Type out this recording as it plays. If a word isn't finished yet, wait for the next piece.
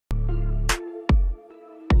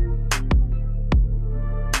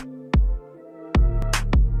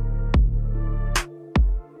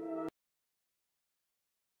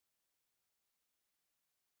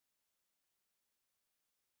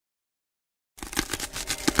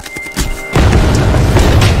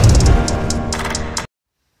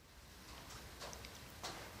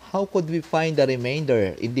how could we find the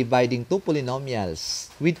remainder in dividing two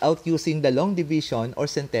polynomials without using the long division or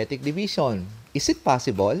synthetic division? Is it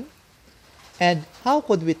possible? And how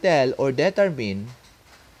could we tell or determine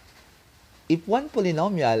if one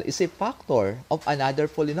polynomial is a factor of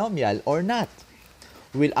another polynomial or not?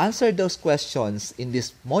 We'll answer those questions in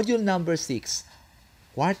this module number 6,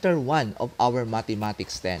 quarter 1 of our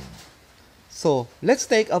Mathematics 10. So, let's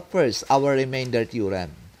take up first our remainder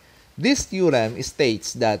theorem. This theorem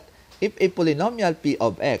states that if a polynomial p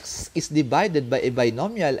of x is divided by a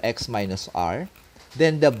binomial x minus r,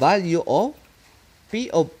 then the value of p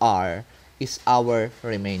of r is our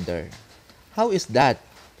remainder. How is that?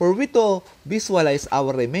 For we to visualize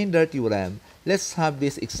our remainder theorem, let's have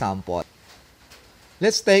this example.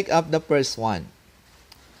 Let's take up the first one.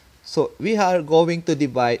 So, we are going to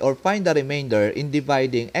divide or find the remainder in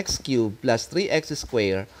dividing x cubed plus 3x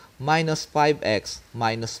squared minus 5x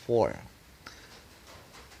minus 4.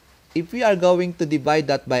 If we are going to divide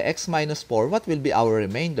that by x minus 4, what will be our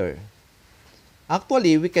remainder?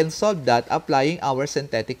 Actually, we can solve that applying our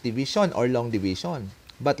synthetic division or long division.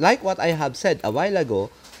 But like what I have said a while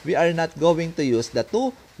ago, we are not going to use the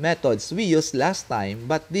two methods we used last time,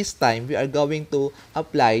 but this time we are going to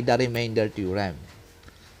apply the remainder theorem.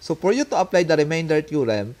 So for you to apply the remainder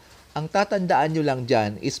theorem, ang tatandaan nyo lang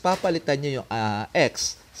dyan is papalitan nyo yung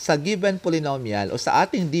x sa given polynomial o sa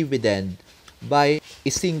ating dividend by a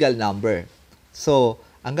single number. So,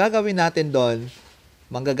 ang gagawin natin doon,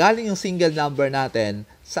 manggagaling yung single number natin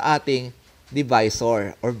sa ating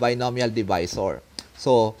divisor or binomial divisor.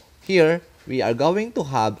 So, here, we are going to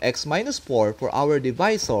have x minus 4 for our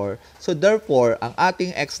divisor. So, therefore, ang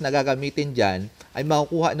ating x na gagamitin dyan ay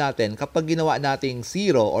makukuha natin kapag ginawa nating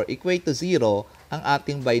 0 or equate to 0 ang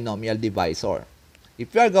ating binomial divisor. If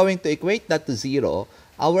we are going to equate that to 0,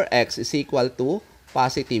 our x is equal to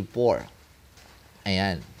positive 4.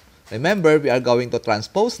 Ayan. Remember, we are going to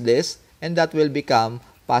transpose this and that will become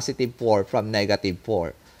positive 4 from negative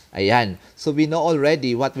 4. Ayan. So, we know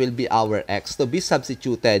already what will be our x to be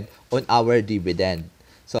substituted on our dividend.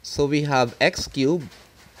 So we have x cubed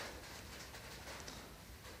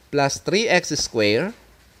plus 3x squared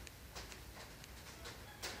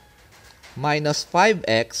minus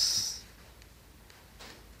 5x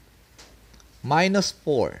minus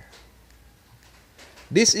 4.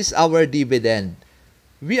 This is our dividend.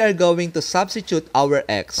 We are going to substitute our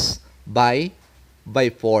x by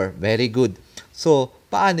 4. Very good. So,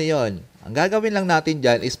 paano yon? Ang gagawin lang natin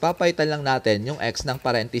dyan is papaitan lang natin yung x ng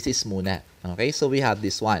parenthesis muna. Okay? So, we have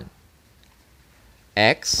this one.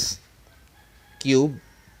 X cubed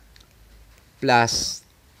plus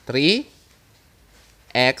 3x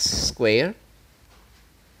squared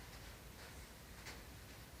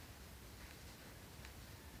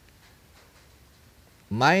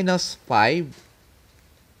minus 5x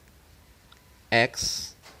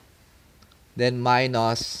then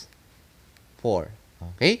minus 4.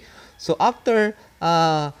 Okay? So, after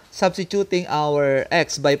substituting our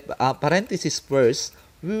x by parenthesis first,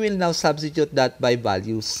 we will now substitute that by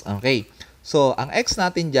values. Okay? So, ang x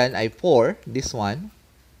natin dyan ay 4, this one.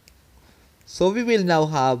 So, we will now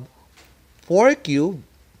have 4 cubed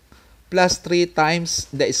plus 3 times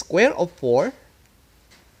the square of 4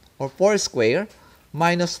 or 4 square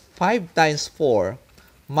minus 5 times 4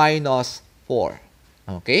 minus 4.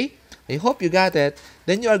 Okay? I hope you got it.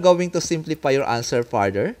 Then you are going to simplify your answer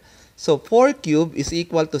further. So, 4 cubed is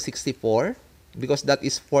equal to 64 because that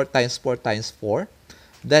is 4 times 4 times 4.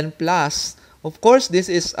 Then plus, of course, this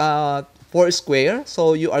is 4 square.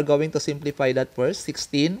 So, you are going to simplify that first,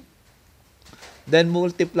 16. Then,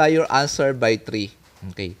 multiply your answer by 3.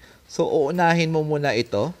 Okay. So, uunahin mo muna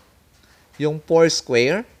ito, yung 4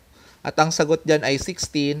 square. At ang sagot dyan ay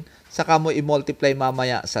 16. Saka mo i-multiply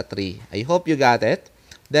mamaya sa 3. I hope you got it.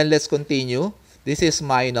 Then, let's continue. This is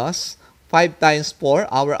minus 5 times 4.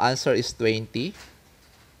 Our answer is 20.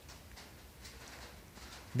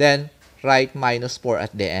 Then, write minus 4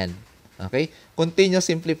 at the end. Okay? Continue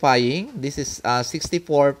simplifying. This is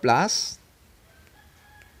 64 plus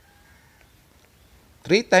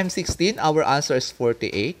 3 times 16. Our answer is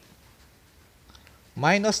 48.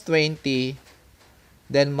 Minus 20.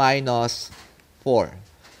 Then, minus 4.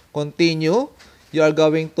 Continue. You are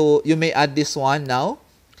going to, you may add this one now.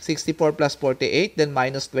 64 plus 48, then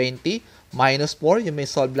minus 20, minus 4. You may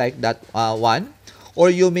solve like that one. Or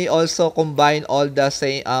you may also combine all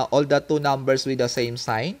the two numbers with the same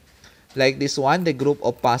sign. Like this one, the group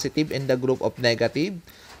of positive and the group of negative.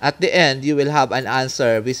 At the end, you will have an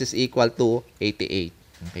answer which is equal to 88.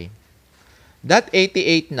 Okay. That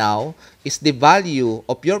 88 now is the value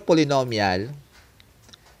of your polynomial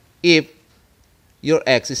if your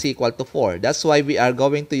x is equal to 4. That's why we are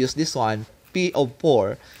going to use this one, P of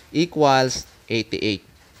 4 equals 88.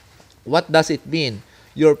 What does it mean?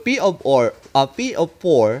 Your P of 4,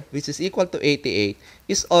 which is equal to 88,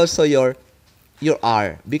 is also your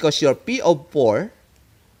R, because your P of 4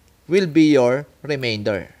 will be your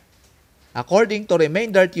remainder. According to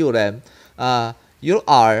remainder theorem, your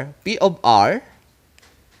R, P of R,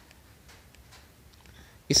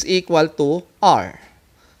 is equal to R.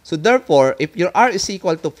 So therefore, if your R is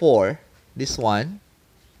equal to 4, this one,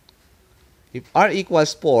 if R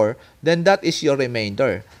equals 4, then that is your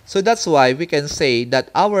remainder. So that's why we can say that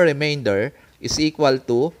our remainder is equal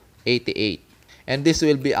to 88. And this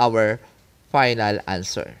will be our final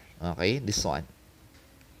answer. Okay, this one.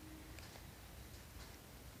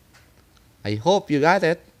 I hope you got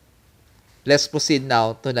it. Let's proceed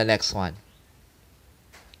now to the next one.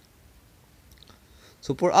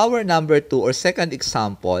 So for our number 2 or second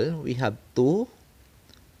example, we have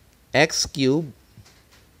 2x cubed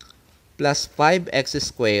plus 5x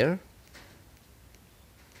squared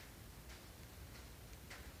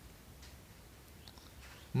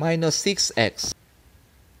minus 6x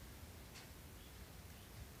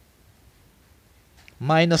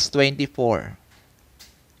minus 24.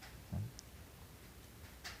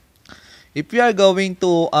 If we are going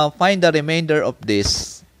to find the remainder of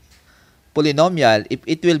this polynomial, if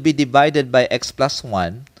it will be divided by x plus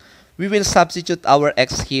 1, we will substitute our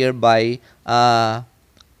x here by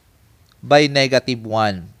negative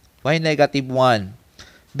 1. Why negative 1?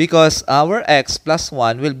 Because our x plus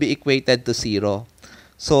 1 will be equated to 0.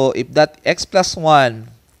 So if that x plus 1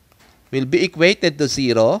 will be equated to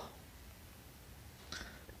 0,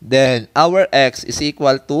 then our x is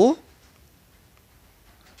equal to,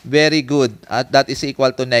 very good, that is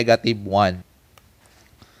equal to negative 1.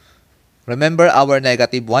 Remember our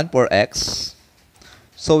negative 1 for x.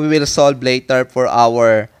 So we will solve later for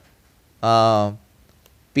our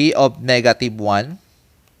P of negative 1.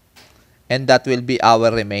 And that will be our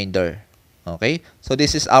remainder. Okay? So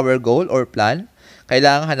this is our goal or plan.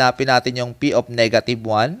 Kailangan hanapin natin yung P of negative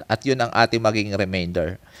 1 at yun ang ating maging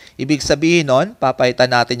remainder. Ibig sabihin nun, papalitan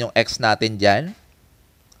natin yung x natin dyan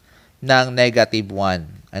ng negative 1.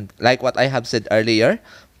 And like what I have said earlier,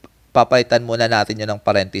 papalitan muna natin yun ng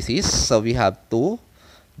parenthesis. So we have 2,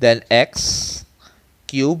 then x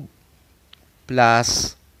cubed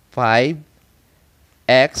plus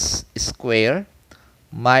 5x squared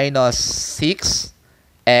minus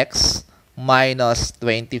 6x minus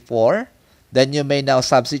 24. Then you may now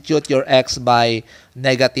substitute your x by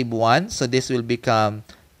negative 1. So this will become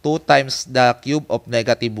 2 times the cube of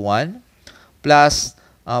negative 1 plus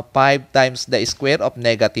 5 times the square of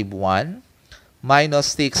negative 1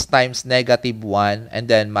 minus 6 times negative 1 and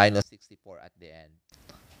then minus 64 at the end.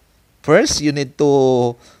 First, you need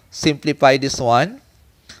to simplify this one.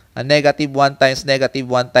 A negative 1 times negative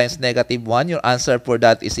 1 times negative 1, your answer for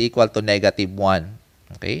that is equal to negative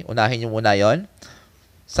 1. Okay? Unahin nyo muna yon.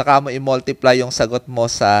 Saka mo i-multiply yung sagot mo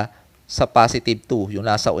sa positive 2, yung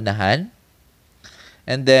nasa unahan.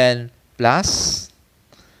 And then, plus,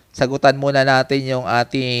 sagutan muna natin yung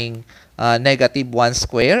ating negative 1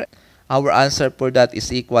 square. Our answer for that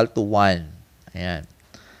is equal to 1. Ayan.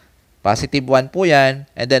 Positive 1 po yan.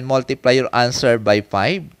 And then multiply your answer by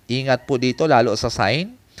 5. Ingat po dito lalo sa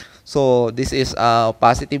sign. So this is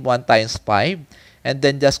positive 1 times 5. And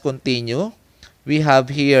then just continue. We have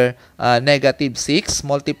here negative 6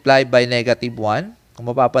 multiplied by negative 1. Kung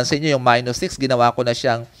mapapansin nyo yung minus 6, ginawa ko na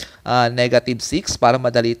siyang negative 6 para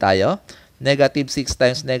madali tayo. Negative 6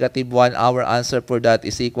 times negative 1, our answer for that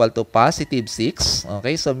is equal to positive 6.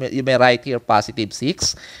 Okay, so you may write here positive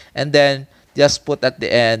 6. And then, just put at the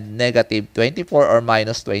end, negative 24 or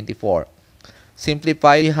minus 24.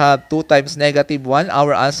 Simplify, we have 2 times negative 1.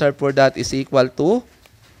 Our answer for that is equal to,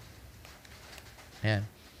 ayan,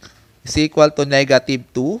 is equal to negative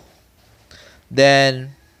 2. Then,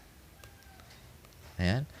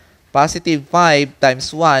 ayan, positive 5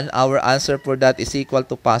 times 1, our answer for that is equal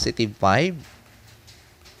to positive 5.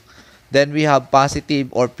 Then we have positive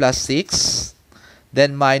or plus 6.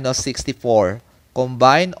 Then minus 64.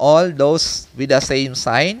 Combine all those with the same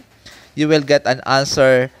sign. You will get an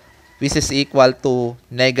answer which is equal to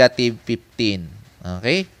negative 15.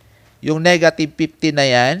 Okay? Yung negative 15 na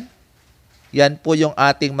yan, yan po yung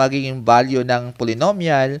ating magiging value ng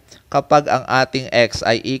polynomial kapag ang ating x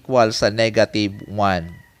ay equal sa negative 1.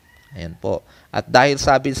 Ayan po. At dahil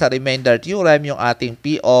sabi sa remainder theorem, yung ating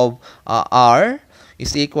P of R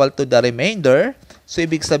is equal to the remainder. So,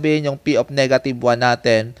 ibig sabihin yung P of negative 1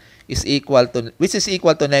 natin is equal to, which is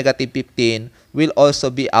equal to negative 15, will also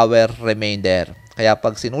be our remainder. Kaya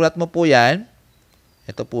pag sinulat mo po yan,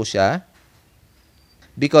 ito po siya.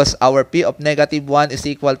 because our P of negative 1 is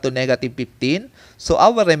equal to negative 15. So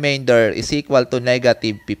our remainder is equal to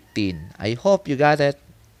negative 15. I hope you got it.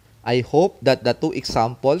 I hope that the two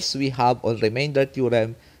examples we have on remainder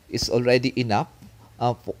theorem is already enough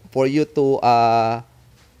for you to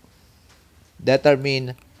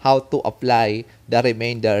determine how to apply the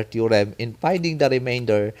remainder theorem in finding the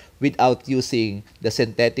remainder without using the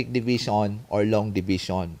synthetic division or long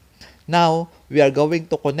division. Now, we are going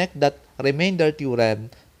to connect that remainder theorem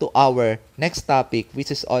to our next topic, which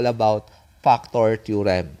is all about factor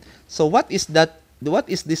theorem. So what is that? What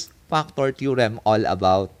is this factor theorem all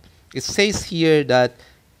about? It says here that,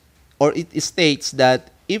 or it states that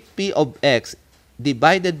if P of x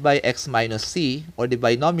divided by x minus c, or the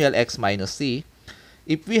binomial x minus c,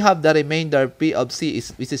 if we have the remainder P of c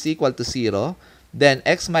which is equal to 0, then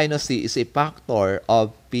x minus c is a factor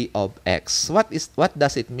of P of x. What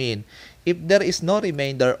does it mean? If there is no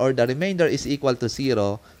remainder or the remainder is equal to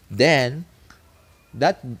 0, then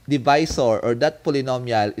that divisor or that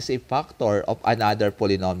polynomial is a factor of another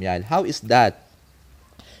polynomial. How is that?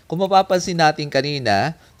 Kung mapapansin natin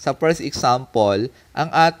kanina, sa first example, ang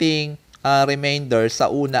ating remainder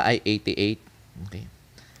sa una ay 88. Okay.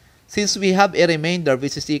 Since we have a remainder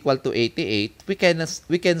which is equal to 88,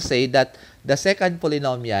 we can say that the second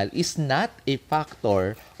polynomial is not a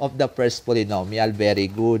factor of the first polynomial. Very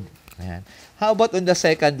good. Ayan. How about on the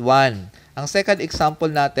second one? Ang second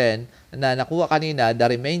example natin na nakuha kanina, the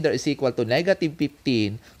remainder is equal to negative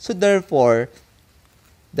 15. So therefore,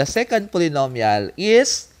 the second polynomial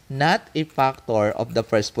is not a factor of the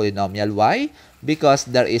first polynomial. Why? Because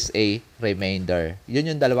there is a remainder.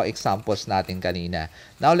 Yun yung dalawang examples natin kanina.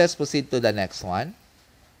 Now, let's proceed to the next one.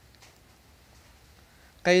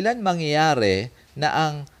 Kailan mangyayari na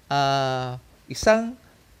ang isang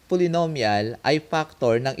polynomial ay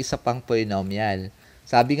factor ng isa pang polynomial?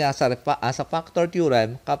 Sabi nga sa factor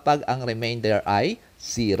theorem, kapag ang remainder ay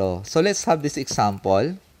 0. So, let's have this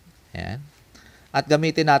example. Ayan. At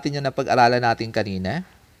gamitin natin yung napag-aralan natin kanina.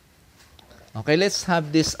 Okay, let's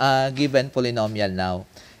have this given polynomial now.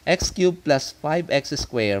 X cubed plus 5x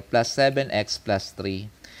squared plus 7x plus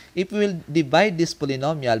 3. If we will divide this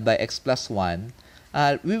polynomial by x plus 1,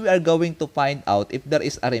 we are going to find out if there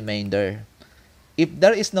is a remainder. If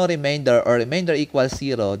there is no remainder or remainder equals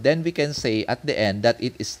 0, then we can say at the end that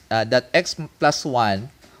it is that x plus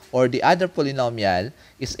 1 or the other polynomial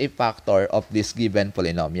is a factor of this given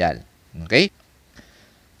polynomial. Okay?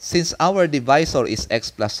 Since our divisor is x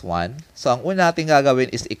plus 1, so ang una natin gagawin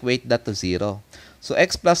is equate that to 0. So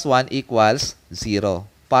x plus 1 equals 0.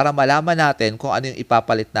 Para malaman natin kung ano yung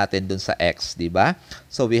ipapalit natin dun sa x, di ba?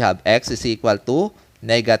 So we have x is equal to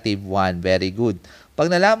negative 1. Very good. Pag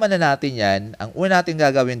nalaman na natin yan, ang una natin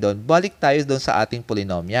gagawin dun, balik tayo dun sa ating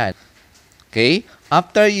polynomial. Okay?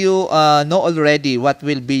 After you know already what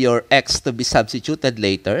will be your x to be substituted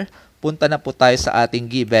later, punta na po tayo sa ating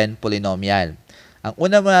given polynomial. Ang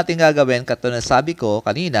una mo natin gagawin, katulad na sabi ko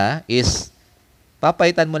kanina, is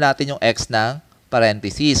papalitan mo natin yung x ng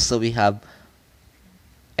parentheses. So we have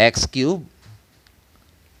x cubed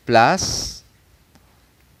plus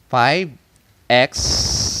 5x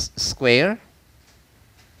squared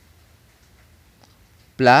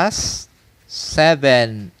plus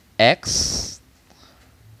 7x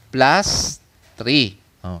plus 3.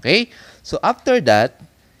 Okay? So after that,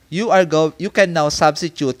 you can now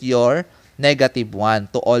substitute your negative 1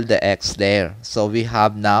 to all the x there. So we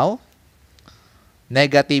have now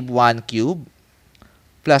negative 1 cubed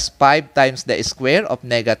plus 5 times the square of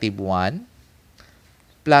negative 1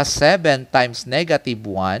 plus 7 times negative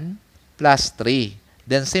 1 plus 3.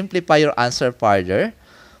 Then simplify your answer further.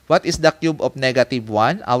 What is the cube of negative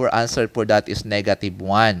 1? Our answer for that is negative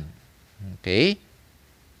 1. Okay?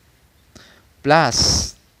 Plus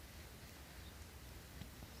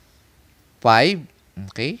 5.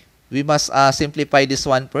 Okay? We must simplify this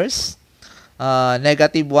one first.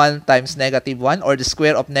 Negative 1 times negative 1 or the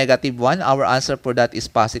square of negative 1. Our answer for that is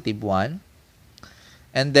positive 1.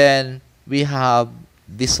 And then we have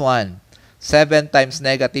this one. 7 times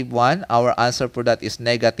negative 1. Our answer for that is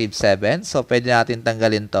negative 7. So pwede natin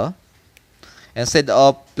tanggalin to. Instead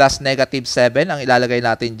of plus negative 7, ang ilalagay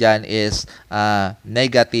natin dyan is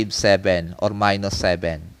negative 7 or minus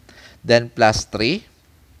 7. Then plus 3.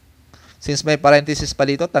 Since may parenthesis pa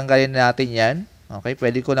dito, tanggalin na natin yan. Okay,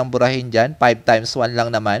 pwede ko nang burahin dyan. 5 times 1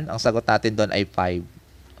 lang naman. Ang sagot natin doon ay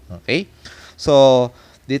 5. Okay? So,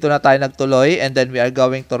 dito na tayo nagtuloy. And then we are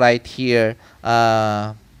going to write here,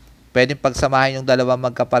 pwedeng pagsamahin yung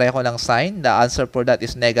dalawang magkapareho ng sign. The answer for that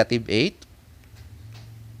is negative 8.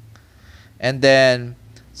 And then,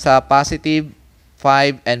 sa positive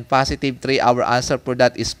 5 and positive 3, our answer for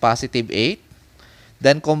that is positive 8.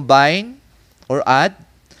 Then combine or add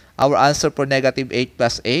our answer for negative 8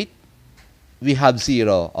 plus 8. We have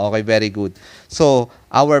 0. Okay, very good. So,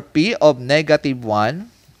 our P of negative 1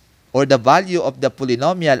 or the value of the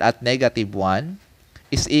polynomial at negative 1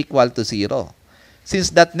 is equal to 0.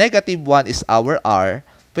 Since that negative 1 is our R,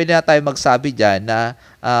 pwede na tayo magsabi dyan na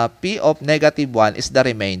P of negative 1 is the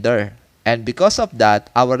remainder. And because of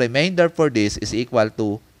that, our remainder for this is equal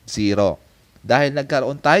to 0. Dahil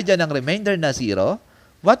nagkaroon tayo dyan ng remainder na 0,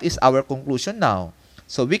 what is our conclusion now?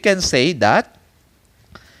 So we can say that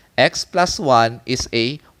x plus 1 is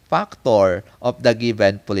a factor of the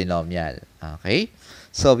given polynomial. Okay?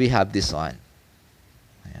 So we have this one.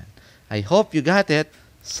 Ayan. I hope you got it.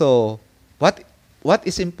 So what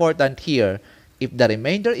is important here? If the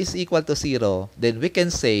remainder is equal to 0, then we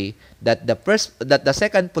can say that the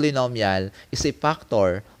second polynomial is a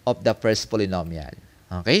factor of the first polynomial.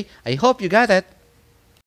 Okay? I hope you got it.